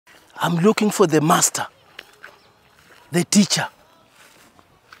I'm looking for the master, the teacher.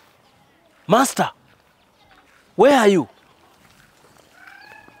 Master, where are you?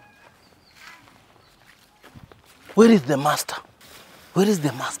 Where is the master? Where is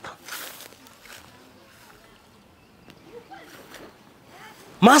the master?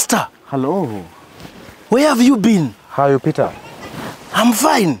 Master! Hello. Where have you been? How are you, Peter? I'm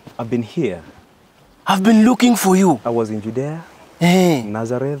fine. I've been here. I've been looking for you. I was in Judea, Hey,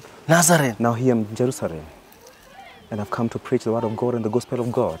 Nazareth. Nazareth. Now here I'm in Jerusalem. And I've come to preach the word of God and the gospel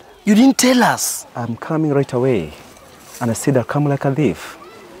of God. You didn't tell us. I'm coming right away. And I said I'll come like a thief.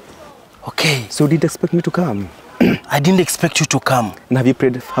 Okay. So you didn't expect me to come? I didn't expect you to come. And have you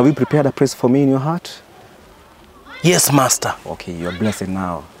prepared a praise for me in your heart? Yes, Master. Okay, you're blessed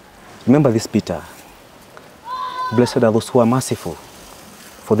now. Remember this, Peter. Blessed are those who are merciful,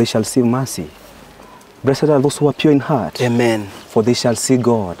 for they shall see mercy. Blessed are those who are pure in heart, Amen. for they shall see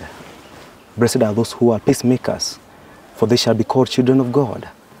God. Blessed are those who are peacemakers, for they shall be called children of God,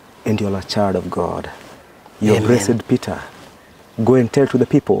 and you are a child of God. You are blessed, Peter. Go and tell to the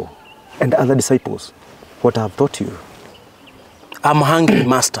people and other disciples what I have taught you. I'm hungry,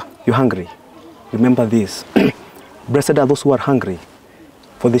 Master. You're hungry? Remember this. Blessed are those who are hungry,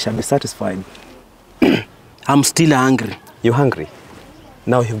 for they shall be satisfied. I'm still hungry. You're hungry?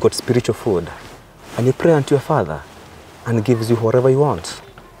 Now you've got spiritual food. And you pray unto your Father, and He gives you whatever you want.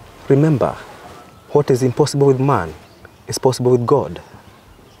 Remember, what is impossible with man is possible with God.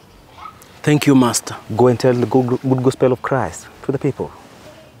 Thank you, Master. Go and tell the good gospel of Christ to the people.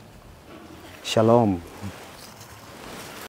 Shalom.